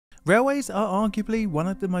Railways are arguably one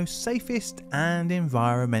of the most safest and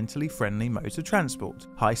environmentally friendly modes of transport.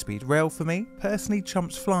 High-speed rail for me personally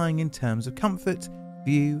trumps flying in terms of comfort,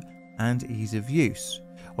 view and ease of use.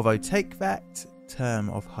 Although take that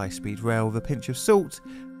term of high-speed rail with a pinch of salt,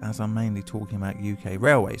 as I'm mainly talking about UK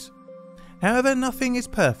railways. However, nothing is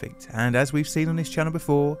perfect, and as we've seen on this channel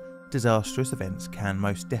before, disastrous events can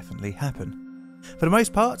most definitely happen. For the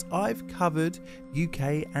most part, I've covered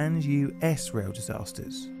UK and US rail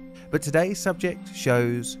disasters, but today's subject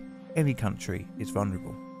shows any country is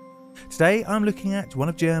vulnerable. Today I'm looking at one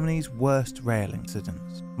of Germany's worst rail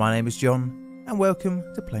incidents. My name is John, and welcome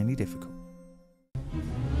to Plainly Difficult.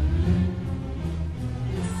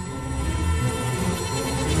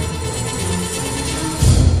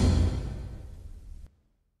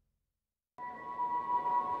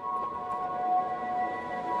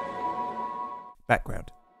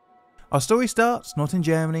 Background. Our story starts not in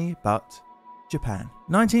Germany, but Japan.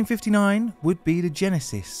 1959 would be the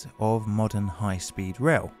genesis of modern high-speed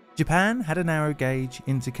rail. Japan had a narrow gauge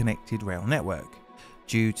interconnected rail network.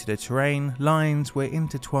 Due to the terrain, lines were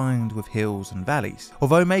intertwined with hills and valleys.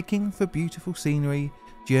 Although making for beautiful scenery,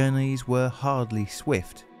 journeys were hardly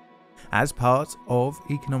swift. As part of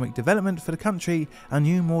economic development for the country, a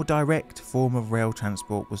new, more direct form of rail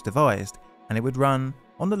transport was devised, and it would run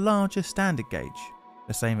on the larger standard gauge,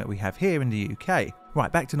 the same that we have here in the UK.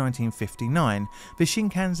 Right back to 1959, the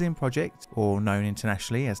Shinkansen project, or known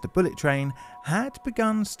internationally as the bullet train, had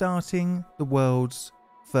begun starting the world's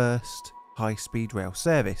first high-speed rail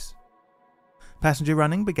service. Passenger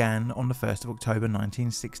running began on the 1st of October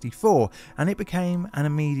 1964, and it became an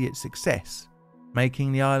immediate success,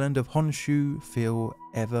 making the island of Honshu feel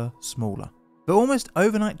ever smaller. The almost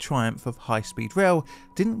overnight triumph of high-speed rail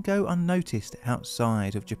didn't go unnoticed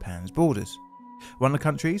outside of Japan's borders. One of the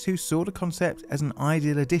countries who saw the concept as an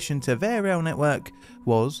ideal addition to their rail network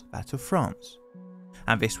was that of France.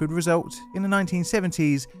 And this would result in the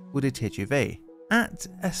 1970s with the TGV. At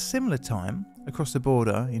a similar time, across the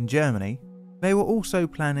border in Germany, they were also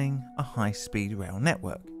planning a high-speed rail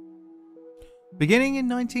network. Beginning in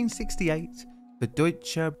 1968, the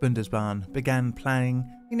Deutsche Bahn began planning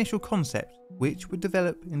the initial concept, which would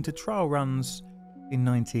develop into trial runs in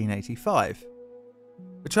 1985.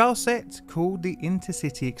 The trial set, called the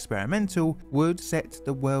Intercity Experimental, would set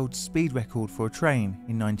the world's speed record for a train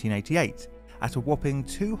in 1988 at a whopping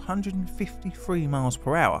 253 miles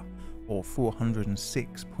per hour, or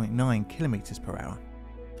 406.9 kilometers per hour.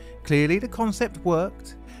 Clearly the concept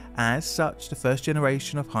worked. As such, the first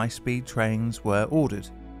generation of high-speed trains were ordered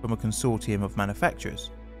from a consortium of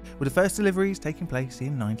manufacturers, with the first deliveries taking place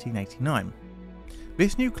in 1989.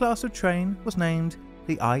 This new class of train was named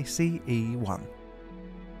the ICE-1.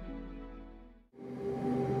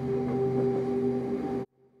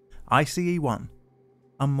 ICE-1,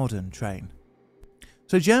 a modern train.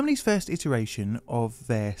 So Germany's first iteration of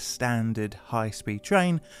their standard high-speed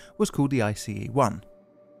train was called the ICE-1.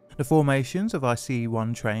 The formations of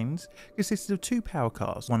ICE-1 trains consisted of two power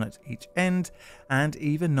cars, one at each end, and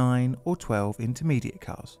either 9 or 12 intermediate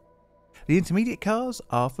cars. The intermediate cars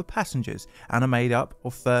are for passengers and are made up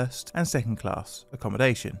of first and second class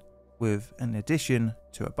accommodation, with an addition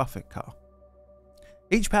to a buffet car.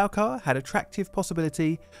 Each power car had a tractive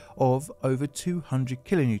possibility of over 200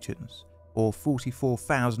 kilonewtons, or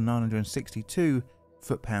 44,962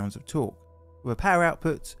 foot-pounds of torque, with a power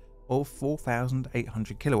output of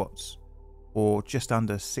 4,800 kilowatts, or just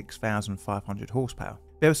under 6,500 horsepower.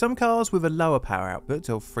 There were some cars with a lower power output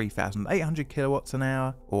of 3,800 kilowatts an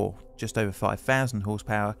hour, or just over 5,000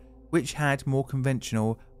 horsepower, which had more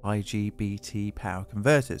conventional IGBT power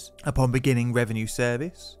converters. Upon beginning revenue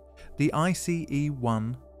service, the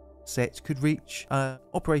ICE-1 set could reach an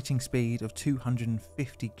operating speed of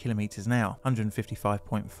 250 kilometers an hour,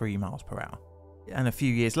 155.3 miles per hour. And a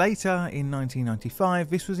few years later, in 1995,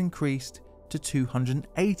 this was increased to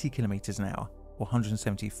 280 kilometers an hour, or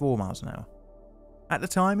 174 miles an hour. At the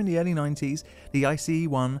time, in the early 90s, the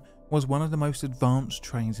ICE-1 was one of the most advanced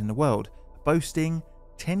trains in the world, boasting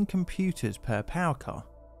 10 computers per power car.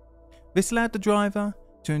 This allowed the driver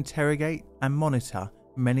to interrogate and monitor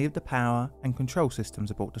many of the power and control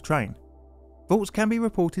systems aboard the train. Faults can be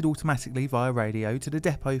reported automatically via radio to the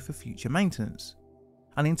depot for future maintenance.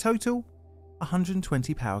 And in total,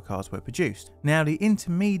 120 power cars were produced. Now, the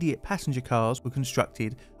intermediate passenger cars were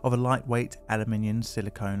constructed of a lightweight aluminium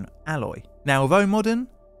silicone alloy. Now, although modern,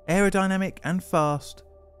 aerodynamic and fast,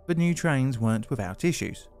 the new trains weren't without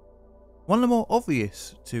issues. One of the more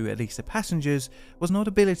obvious to at least the passengers was the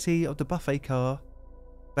ability of the buffet car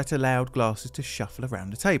that allowed glasses to shuffle around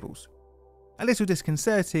the tables. A little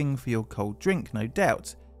disconcerting for your cold drink, no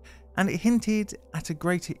doubt. and it hinted at a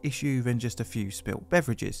greater issue than just a few spilt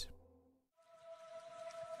beverages.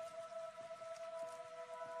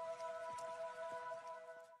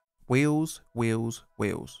 Wheels, wheels,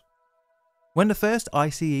 wheels. When the first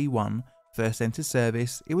ICE-1 first entered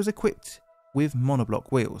service, it was equipped with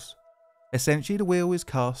monoblock wheels. Essentially, the wheel is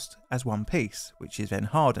cast as one piece, which is then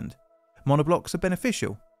hardened. Monoblocks are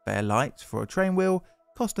beneficial. They are light for a train wheel,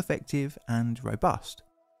 cost-effective and robust.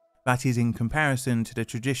 That is in comparison to the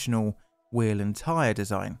traditional wheel and tyre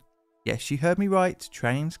design. Yes, you heard me right,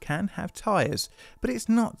 trains can have tyres, but it's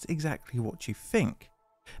not exactly what you think.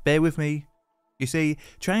 Bear with me. You see,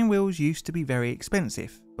 train wheels used to be very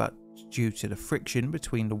expensive, but due to the friction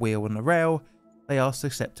between the wheel and the rail, they are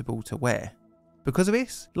susceptible to wear. Because of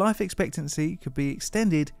this, life expectancy could be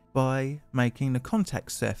extended by making the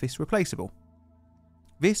contact surface replaceable.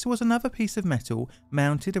 This was another piece of metal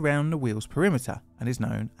mounted around the wheel's perimeter and is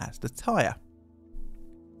known as the tyre.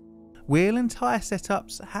 Wheel and tyre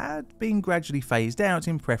setups had been gradually phased out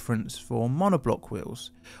in preference for monoblock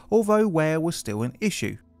wheels, although wear was still an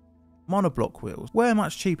issue. Monoblock wheels were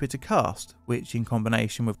much cheaper to cast, which in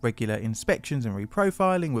combination with regular inspections and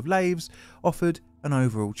reprofiling with lathes offered an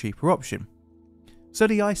overall cheaper option. So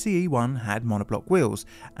the ICE-1 had monoblock wheels,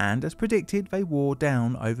 and as predicted they wore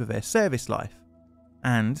down over their service life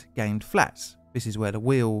and gained flats. This is where the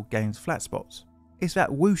wheel gains flat spots. It's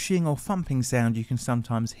that whooshing or thumping sound you can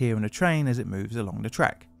sometimes hear in a train as it moves along the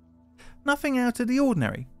track. Nothing out of the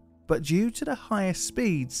ordinary, but due to the higher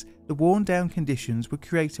speeds, the worn down conditions would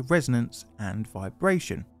create a resonance and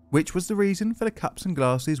vibration, which was the reason for the cups and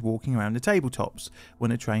glasses walking around the tabletops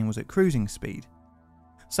when the train was at cruising speed.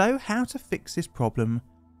 So how to fix this problem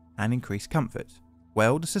and increase comfort?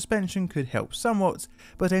 Well, the suspension could help somewhat,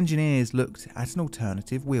 but engineers looked at an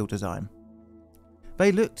alternative wheel design.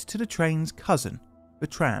 They looked to the train's cousin, the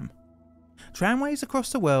tram. Tramways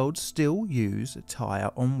across the world still use a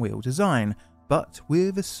tyre-on-wheel design, but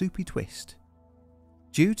with a soupy twist.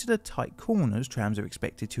 Due to the tight corners trams are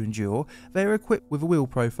expected to endure, they are equipped with a wheel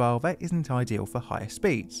profile that isn't ideal for higher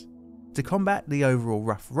speeds. To combat the overall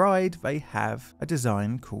rough ride, they have a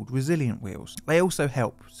design called resilient wheels. They also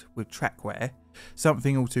helped with track wear,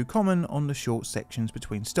 something all too common on the short sections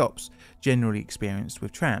between stops, generally experienced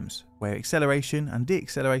with trams, where acceleration and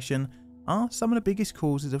deacceleration are some of the biggest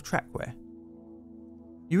causes of track wear.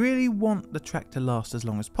 You really want the track to last as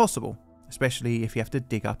long as possible, especially if you have to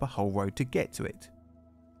dig up a whole road to get to it.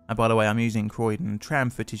 And by the way, I'm using Croydon tram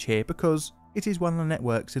footage here because it is one of the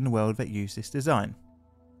networks in the world that use this design.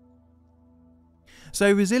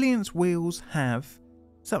 So resilience wheels have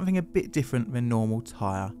something a bit different than normal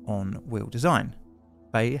tyre on wheel design.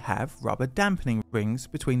 They have rubber dampening rings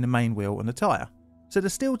between the main wheel and the tyre. So the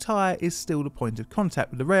steel tyre is still the point of contact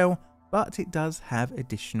with the rail, but it does have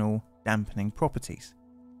additional dampening properties.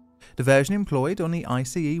 The version employed on the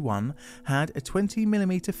ICE-1 had a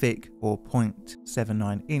 20mm thick or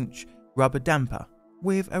 0.79 inch rubber damper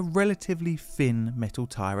with a relatively thin metal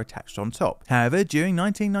tyre attached on top. However, during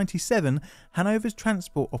 1997, Hanover's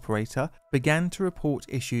transport operator began to report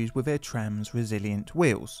issues with their tram's resilient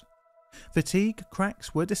wheels. Fatigue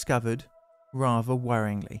cracks were discovered rather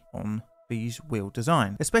worryingly on these wheel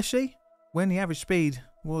designs, especially when the average speed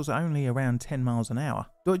was only around 10 miles an hour.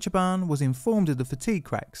 Deutsche Bahn was informed of the fatigue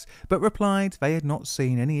cracks, but replied they had not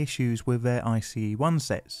seen any issues with their ICE-1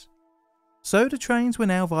 sets. So the trains were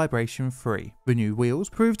now vibration free. The new wheels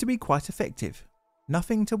proved to be quite effective.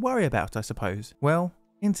 Nothing to worry about, I suppose. Well,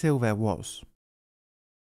 until there was.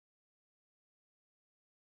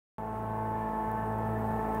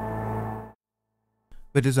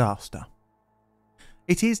 The disaster.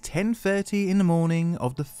 It is 10:30 in the morning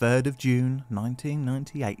of the 3rd of June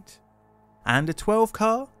 1998, and a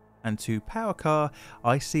 12-car and 2 power car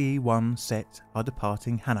ICE-1 set are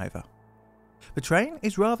departing Hanover. The train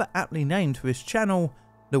is rather aptly named for its channel,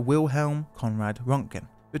 the Wilhelm Conrad Röntgen.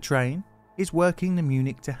 The train is working the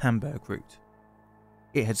Munich to Hamburg route.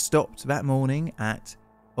 It had stopped that morning at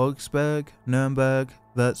Augsburg, Nuremberg,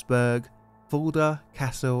 Würzburg, Fulda,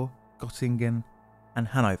 Kassel, Göttingen and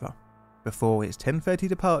Hanover, before its 10:30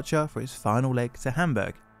 departure for its final leg to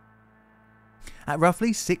Hamburg. At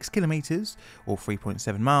roughly 6 kilometers or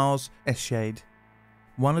 3.7 miles, Eschede,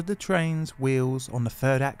 one of the train's wheels on the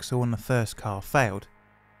third axle on the first car failed.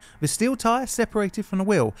 The steel tyre separated from the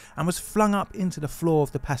wheel and was flung up into the floor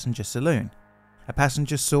of the passenger saloon. A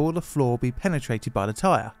passenger saw the floor be penetrated by the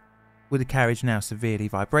tyre. With the carriage now severely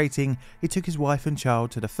vibrating, he took his wife and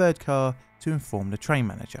child to the third car to inform the train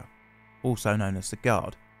manager, also known as the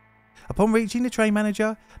guard. Upon reaching the train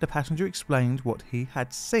manager, the passenger explained what he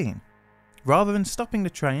had seen. Rather than stopping the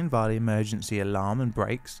train via the emergency alarm and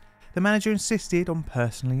brakes, the manager insisted on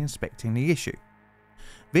personally inspecting the issue.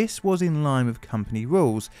 This was in line with company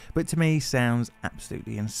rules, but to me sounds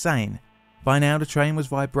absolutely insane. By now the train was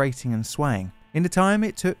vibrating and swaying. In the time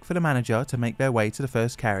it took for the manager to make their way to the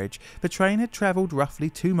first carriage, the train had travelled roughly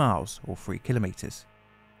 2 miles or 3 kilometres.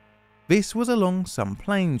 This was along some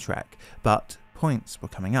plain track, but points were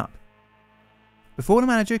coming up. Before the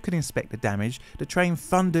manager could inspect the damage, the train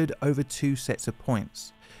thundered over 2 sets of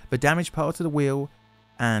points. The damaged part of the wheel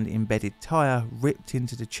and embedded tyre ripped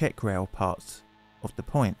into the check rail parts of the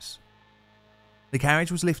points. The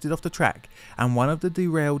carriage was lifted off the track and one of the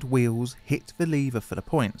derailed wheels hit the lever for the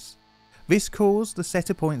points. This caused the set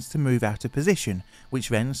of points to move out of position, which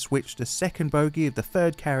then switched the second bogie of the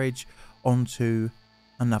third carriage onto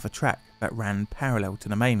another track that ran parallel to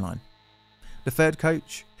the main line. The third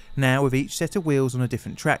coach, now with each set of wheels on a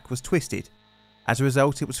different track, was twisted. As a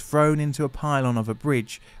result, it was thrown into a pylon of a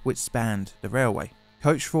bridge which spanned the railway.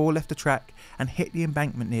 Coach 4 left the track and hit the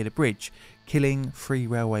embankment near the bridge, killing 3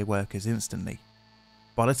 railway workers instantly.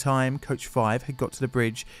 By the time Coach 5 had got to the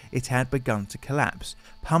bridge, it had begun to collapse,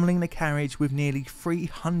 pummeling the carriage with nearly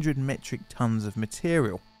 300 metric tons of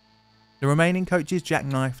material. The remaining coaches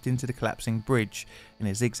jackknifed into the collapsing bridge in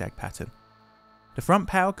a zigzag pattern. The front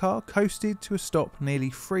power car coasted to a stop nearly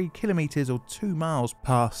 3 kilometres or 2 miles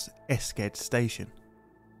past Eschede station.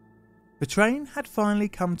 The train had finally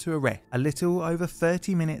come to a rest a little over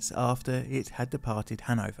 30 minutes after it had departed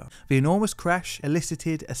Hanover. The enormous crash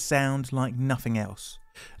elicited a sound like nothing else.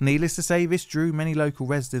 Needless to say, this drew many local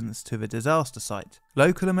residents to the disaster site.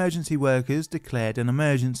 Local emergency workers declared an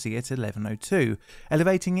emergency at 11:02,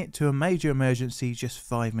 elevating it to a major emergency just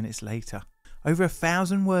 5 minutes later. Over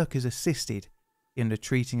 1,000 workers assisted in the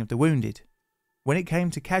treating of the wounded. When it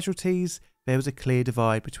came to casualties, there was a clear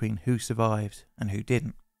divide between who survived and who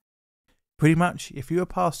didn't. Pretty much, if you were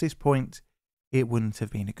past this point, it wouldn't have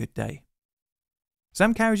been a good day.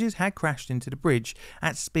 Some carriages had crashed into the bridge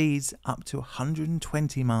at speeds up to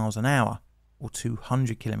 120 miles an hour, or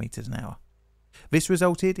 200 kilometres an hour. This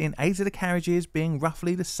resulted in 8 of the carriages being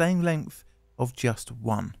roughly the same length of just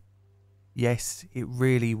one. Yes, it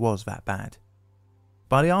really was that bad.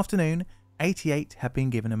 By the afternoon, 88 had been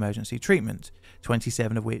given emergency treatment,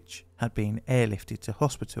 27 of which had been airlifted to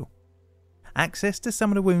hospital. Access to some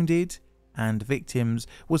of the wounded and victims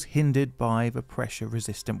was hindered by the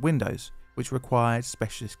pressure-resistant windows, which required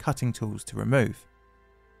specialist cutting tools to remove.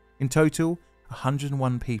 In total,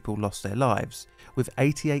 101 people lost their lives, with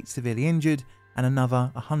 88 severely injured and another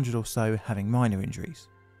 100 or so having minor injuries.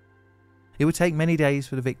 It would take many days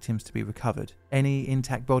for the victims to be recovered. Any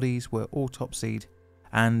intact bodies were autopsied,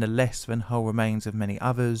 and the less than whole remains of many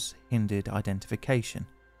others hindered identification.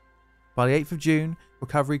 By the 8th of June,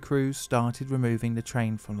 recovery crews started removing the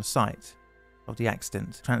train from the site of the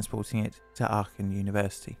accident, transporting it to Aachen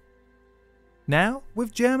University. Now,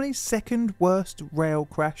 with Germany's second worst rail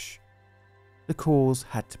crash, the cause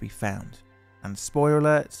had to be found, and spoiler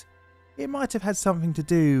alert, it might have had something to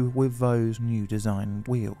do with those new design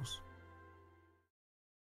wheels.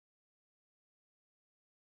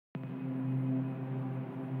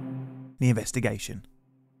 The investigation.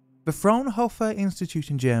 The Fraunhofer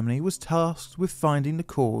Institute in Germany was tasked with finding the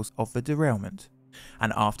cause of the derailment,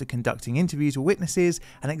 and after conducting interviews with witnesses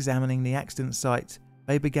and examining the accident site,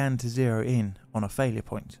 they began to zero in on a failure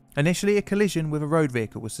point. Initially, a collision with a road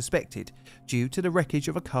vehicle was suspected due to the wreckage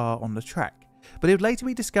of a car on the track, but it would later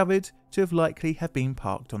be discovered to have likely have been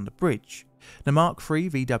parked on the bridge. The Mark III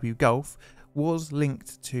VW Golf was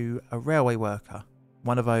linked to a railway worker,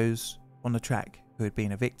 one of those on the track who had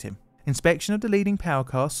been a victim. Inspection of the leading power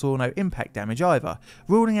car saw no impact damage either,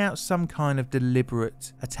 ruling out some kind of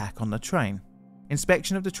deliberate attack on the train.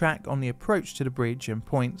 Inspection of the track on the approach to the bridge and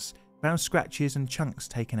points found scratches and chunks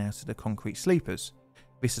taken out of the concrete sleepers.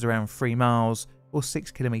 This is around 3 miles or 6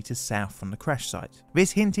 kilometres south from the crash site.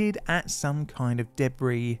 This hinted at some kind of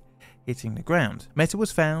debris hitting the ground. Metal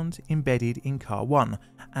was found embedded in car 1,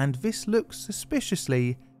 and this looks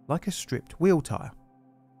suspiciously like a stripped wheel tyre.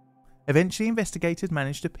 Eventually, investigators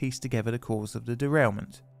managed to piece together the cause of the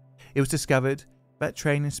derailment. It was discovered that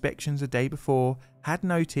train inspections the day before had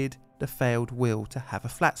noted the failed wheel to have a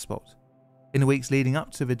flat spot. In the weeks leading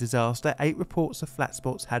up to the disaster, 8 reports of flat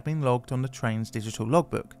spots had been logged on the train's digital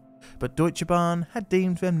logbook, but Deutsche Bahn had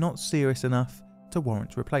deemed them not serious enough to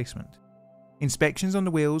warrant replacement. Inspections on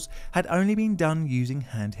the wheels had only been done using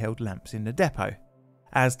handheld lamps in the depot,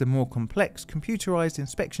 as the more complex computerized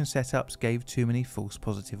inspection setups gave too many false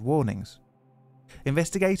positive warnings.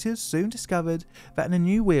 Investigators soon discovered that the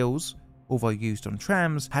new wheels, although used on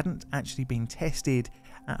trams, hadn't actually been tested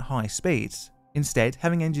at high speeds, instead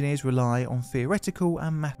having engineers rely on theoretical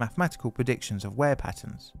and mathematical predictions of wear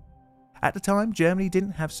patterns. At the time, Germany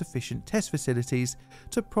didn't have sufficient test facilities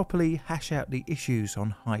to properly hash out the issues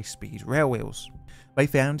on high-speed rail wheels. They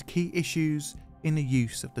found key issues in the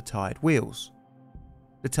use of the tired wheels.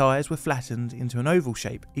 The tyres were flattened into an oval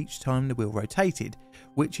shape each time the wheel rotated,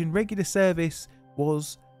 which in regular service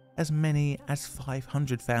was as many as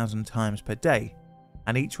 500,000 times per day,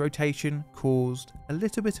 and each rotation caused a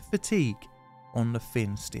little bit of fatigue on the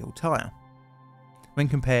thin steel tyre. When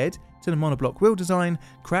compared to the monoblock wheel design,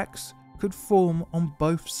 cracks could form on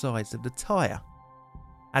both sides of the tyre.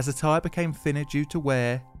 As the tyre became thinner due to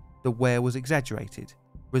wear, the wear was exaggerated,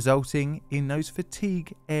 resulting in those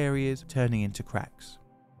fatigue areas turning into cracks.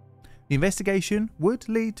 The investigation would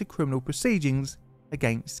lead to criminal proceedings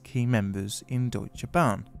against key members in Deutsche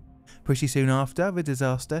Bahn. Pretty soon after the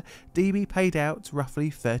disaster, DB paid out roughly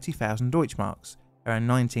 30,000 Deutschmarks, around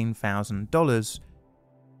 $19,000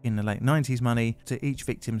 in the late 90s money, to each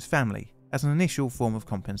victim's family as an initial form of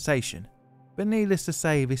compensation, but needless to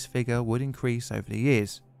say this figure would increase over the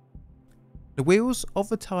years. The wheels of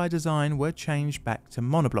the tyre design were changed back to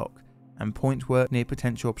monoblock, and point work near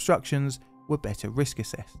potential obstructions were better risk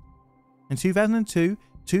assessed. In 2002,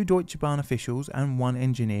 2 Deutsche Bahn officials and 1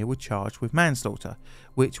 engineer were charged with manslaughter,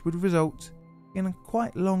 which would result in a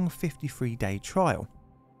quite long 53-day trial.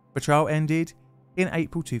 The trial ended in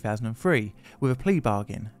April 2003 with a plea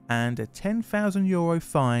bargain and a €10,000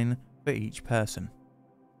 fine for each person.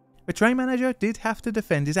 The train manager did have to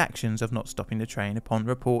defend his actions of not stopping the train upon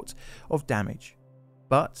report of damage,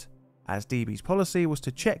 but as DB's policy was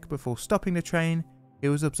to check before stopping the train, he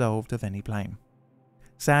was absolved of any blame.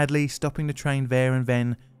 Sadly, stopping the train there and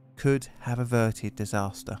then could have averted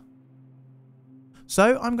disaster.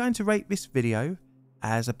 So I'm going to rate this video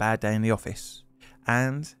as a bad day in the office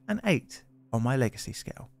and an 8 on my legacy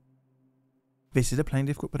scale. This is a Plain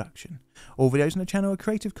Difficult production. All videos on the channel are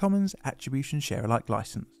Creative Commons Attribution Share Alike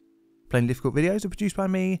licensed. Plain Difficult videos are produced by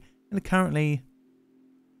me in the currently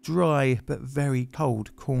dry but very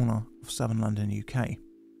cold corner of southern London, UK.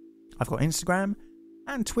 I've got Instagram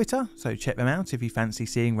and Twitter, so check them out if you fancy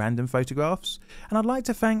seeing random photographs, and I'd like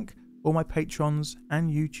to thank all my patrons and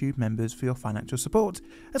YouTube members for your financial support,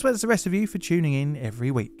 as well as the rest of you for tuning in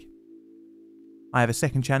every week. I have a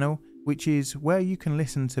second channel, which is where you can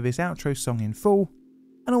listen to this outro song in full,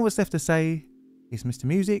 and all that's left to say is Mr.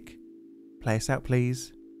 Music, play us out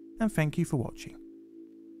please, and thank you for watching.